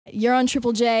You're on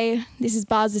Triple J. This is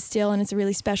Bars of Steel, and it's a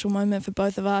really special moment for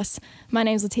both of us. My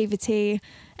name's Latifah T,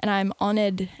 and I'm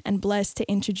honoured and blessed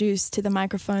to introduce to the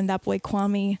microphone that boy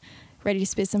Kwame, ready to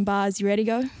spit some bars. You ready to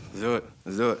go? Let's do it.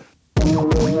 Let's do it.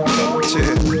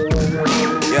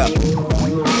 Yeah.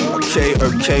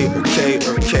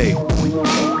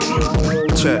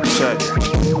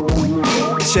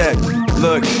 Check.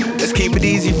 Look, let's keep it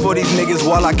easy for these niggas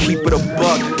while I keep it a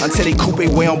buck. Until they coupe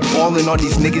way I'm ballin' on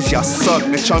these niggas, y'all suck.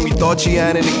 The charm you thought you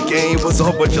had in the game was a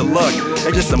whole bunch of luck.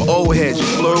 They're just some old heads, your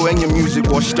flow and your music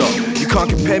washed up. You can't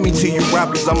compare me to you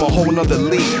rappers, I'm a whole nother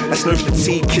league. That's no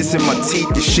fatigue, kissing my teeth,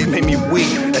 this shit made me weak.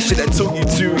 That shit that took you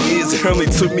 2 years, it only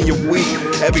took me a week.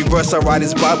 Every verse I write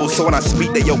is Bible, so when I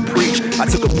speak they yo preach. I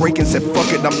took a break and said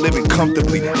fuck it, I'm living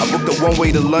comfortably. I booked a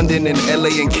one-way to London and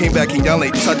LA and came back and y'all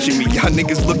ain't touching me. Y'all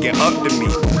niggas looking up to me.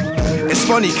 It's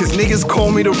funny cause niggas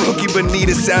call me the rookie but need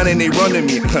a sound and they running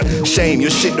me. Shame, your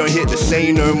shit don't hit the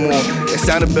same no more. It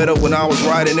sounded better when I was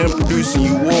writing and producing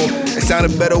you all. It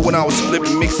sounded better when I was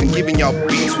flipping, mixing, giving y'all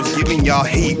beats, was giving y'all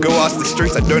heat. Go ask the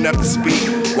streets, I don't have to speak.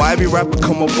 Why every rapper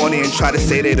come up on it and try to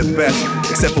say they the best?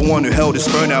 Except for one who held his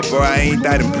phone out, bro, I ain't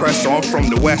that impressed. So I'm from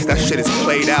the west, that shit is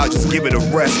played out, just give it a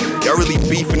rest. Y'all really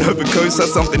beefing over coast,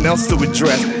 that's something else to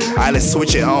address. Alright, let's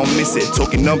switch it, I don't miss it.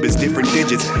 Talking numbers, different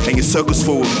digits, and your circles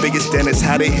full with biggest dentists,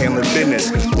 how they handling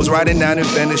business. Was riding down in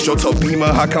Venice, your top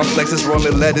beamer, how complex is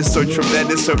rolling letters, so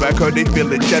tremendous. So back home they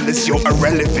feeling jealous, you're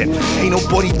irrelevant. Ain't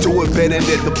nobody do it better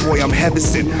than the boy I'm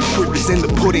Heaviston. Proof is in the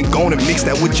pudding, gonna mix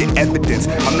that with your evidence.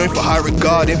 I'm known for high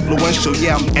regard, influential,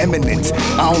 yeah, I'm eminent.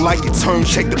 I don't like your tone,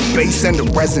 check the bass and the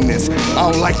resonance.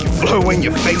 I don't like your flow in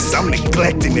your face, I'm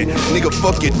neglecting it. Nigga,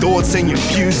 fuck your thoughts and your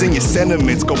views and your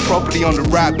sentiments. Go properly on the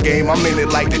rap game, I'm in it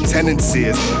like the tenants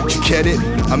is. You get it?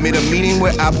 I'm in a meeting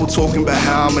with Apple talking about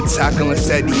how I'ma tackle and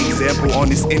set the example on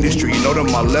this industry. You know to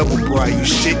my level, bro, you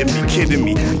shitting me, kidding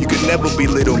me. You could never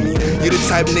belittle me. You the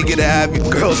type nigga to have your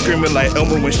girl screaming like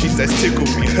Elmo when she says tickle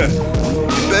me.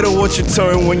 You better watch your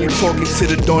tone when you talking to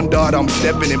the Don Dada. I'm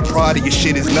stepping in pride of your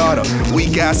shit is nada.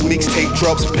 Weak ass mixtape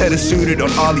drops, peta suited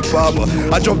on Alibaba.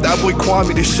 I dropped that boy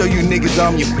Kwame to show you niggas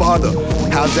I'm your father.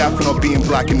 How's that for not being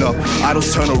black enough?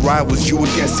 Idols turn to rivals, you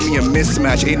against me a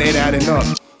mismatch, it ain't adding up.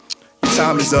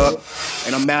 Time is up,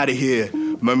 and I'm out of here.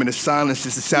 Moment of silence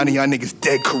is the sound of y'all niggas'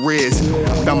 dead careers.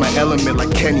 Found my element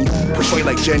like Kenny, portray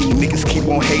like Jenny. Niggas keep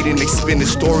on hating, they spin the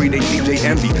story, they DJ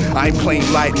envy. I ain't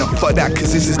playing light, now fuck that,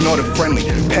 cause this is not a friendly.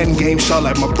 Pen game shot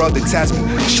like my brother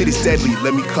Tasman. Shit is deadly,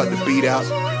 let me cut the beat out.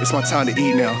 It's my time to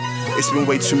eat now. It's been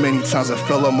way too many times I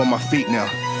fell on my feet now.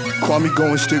 Kwame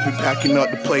going stupid, packing up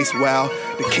the place, wow.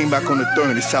 They came back on the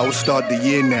throne, it's how we start the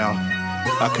year now.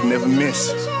 I could never miss,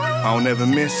 I don't ever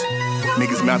miss.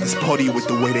 Niggas mouth is potty with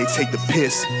the way they take the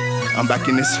piss. I'm back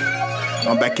in this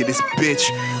bitch.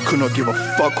 Could not give a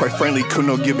fuck, quite frankly, could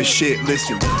not give a shit.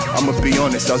 Listen, I'ma be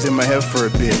honest, I was in my head for a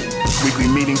bit. Weekly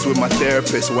meetings with my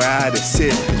therapist where I had to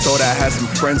sit. Told her I had some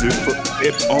friends who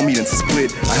flipped on me and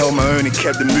split. I held my own and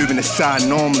kept it moving aside,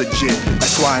 know I'm legit.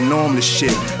 That's why I know I'm the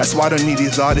shit. That's why I don't need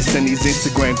these artists and these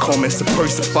Instagram comments to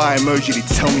post a fire emoji to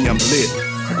tell me I'm lit.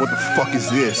 What the fuck is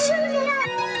this?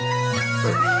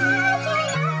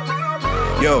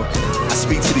 Yo, I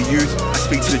speak to the youth, I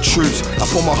speak to the troops. I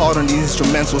pour my heart on these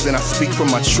instrumentals and I speak from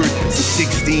my truth.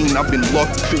 Since 16, I've been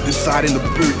locked, cooped inside in the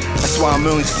boot. That's why I'm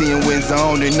only seeing wins, I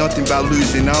don't know nothing about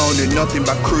losing. I don't know nothing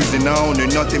about cruising, I don't know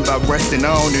nothing about resting.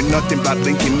 I don't know nothing about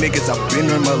thinking niggas, I've been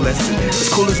on my lesson. As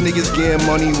cool as niggas getting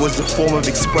money was a form of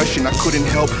expression. I couldn't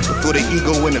help but feel the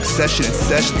ego and obsession in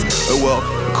sessions. Oh well,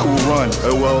 cool run,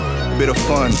 oh well. Bit of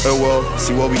fun, oh well,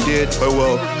 see what we did, oh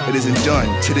well, it isn't done.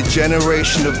 To the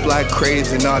generation of black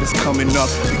craves and artists coming up,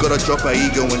 we gotta drop our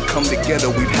ego and come together,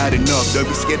 we've had enough. Don't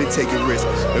be scared to take a risk,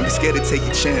 don't be scared to take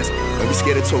a chance. Don't be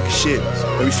scared to talk your shit,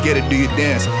 don't be scared to do your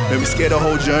dance. Don't be scared to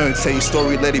hold your own, tell your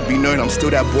story, let it be known. I'm still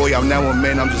that boy, I'm now a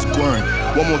man, I'm just grown.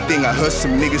 One more thing, I heard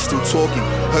some niggas still talking,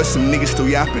 heard some niggas still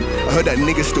yapping. I heard that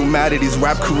niggas still mad that his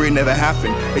rap career never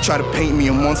happened. They try to paint me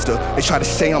a monster, they try to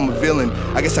say I'm a villain.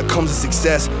 I guess that comes with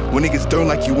success, when niggas don't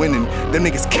like you winning. Them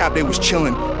niggas cap, they was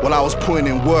chilling while I was putting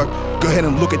in work. Go ahead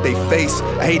and look at they face,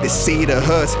 I hate to see it, it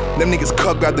hurts. Them niggas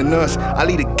cut, grab the nurse, I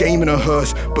lead a game in a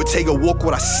hearse. But take a walk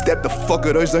while I step, the fuck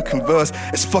of those don't converse.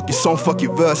 It's fuck your song, fuck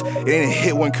your verse, it ain't a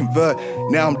hit, won't convert.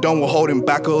 Now I'm done with holding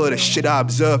back all of the shit I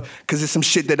observe, cause it's some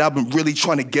shit that I've been really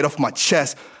trying to get off my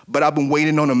chest. But I've been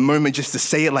waiting on a moment just to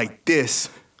say it like this.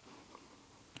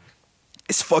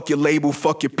 It's fuck your label,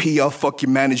 fuck your PR, fuck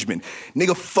your management.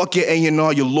 Nigga, fuck your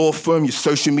A&R, your law firm, your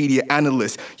social media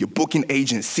analyst, your booking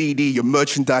agent, CD, your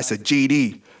merchandiser,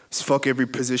 GD. It's fuck every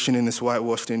position in this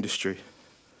whitewashed industry.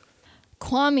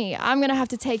 Kwame, I'm going to have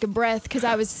to take a breath because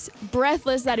I was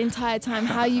breathless that entire time.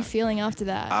 How are you feeling after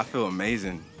that? I feel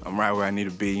amazing. I'm right where I need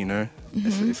to be, you know?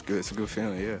 It's good. It's a good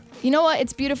feeling, yeah. You know what?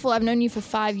 It's beautiful. I've known you for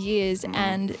 5 years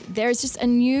and there's just a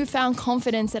newfound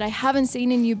confidence that I haven't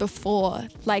seen in you before.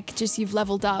 Like, just you've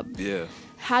leveled up. Yeah.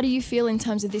 How do you feel in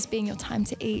terms of this being your time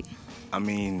to eat? I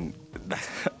mean,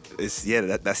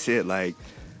 that's it. Like,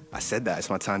 I said that. It's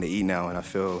my time to eat now, and I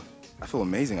feel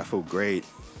amazing. I feel great.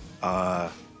 I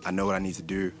know what I need to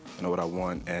do. I know what I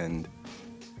want, and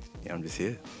yeah, I'm just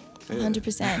here. Yeah.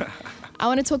 100%. I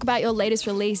want to talk about your latest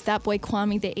release, That Boy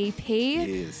Kwame, the EP.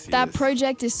 Yes, that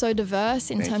project is so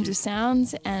diverse in Thank terms you. of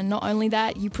sounds, and not only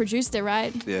that, you produced it,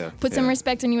 right? Yeah. Put some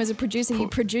respect on you as a producer. You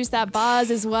produced that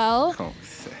bars as well. Cool.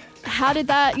 How did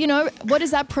that, what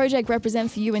does that project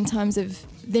represent for you in terms of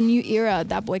the new era,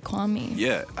 That Boy Kwame?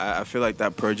 Yeah, I feel like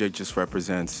that project just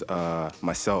represents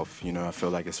myself. I feel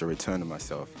like it's a return to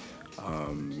myself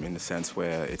in the sense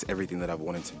where it's everything that I've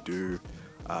wanted to do,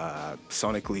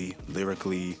 sonically,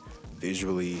 lyrically,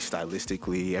 visually,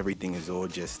 stylistically. Everything is all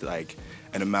just like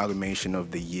an amalgamation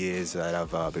of the years that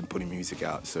I've been putting music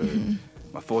out. So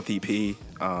my 4th EP,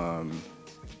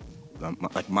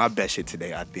 like my best shit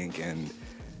today, I think, and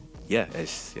yeah,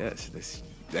 it's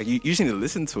like you just need to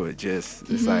listen to it. Just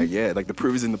it's like the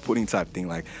proof is in the pudding type thing.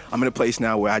 Like I'm in a place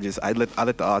now where I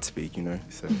let the art speak,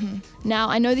 So Now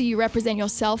I know that you represent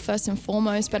yourself first and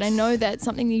foremost, but I know that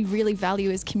something you really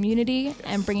value is community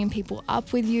and bringing people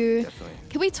up with you. Definitely.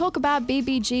 Can we talk about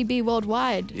BBGB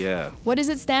Worldwide? Yeah. What does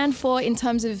it stand for in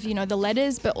terms of the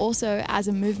letters, but also as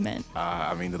a movement?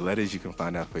 I mean, the letters you can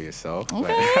find out for yourself.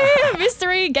 Okay,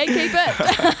 mystery,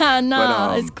 gatekeep it.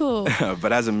 Nah, it's cool.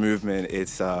 But as a movement,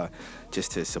 it's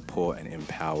just to support and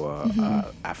empower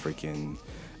African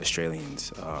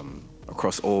Australians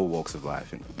across all walks of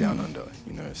life and down under,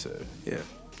 So yeah.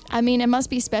 I mean, it must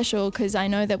be special because I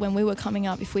know that when we were coming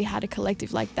up, if we had a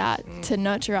collective like that to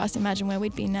nurture us, imagine where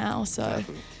we'd be now. So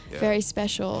Exactly. Yeah. very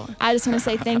special. I just want to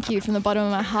say thank you from the bottom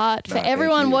of my heart. For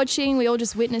everyone watching, we all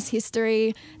just witnessed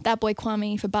history. That Boy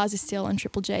Kwame for Bars of Steel on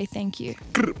Triple J. Thank you.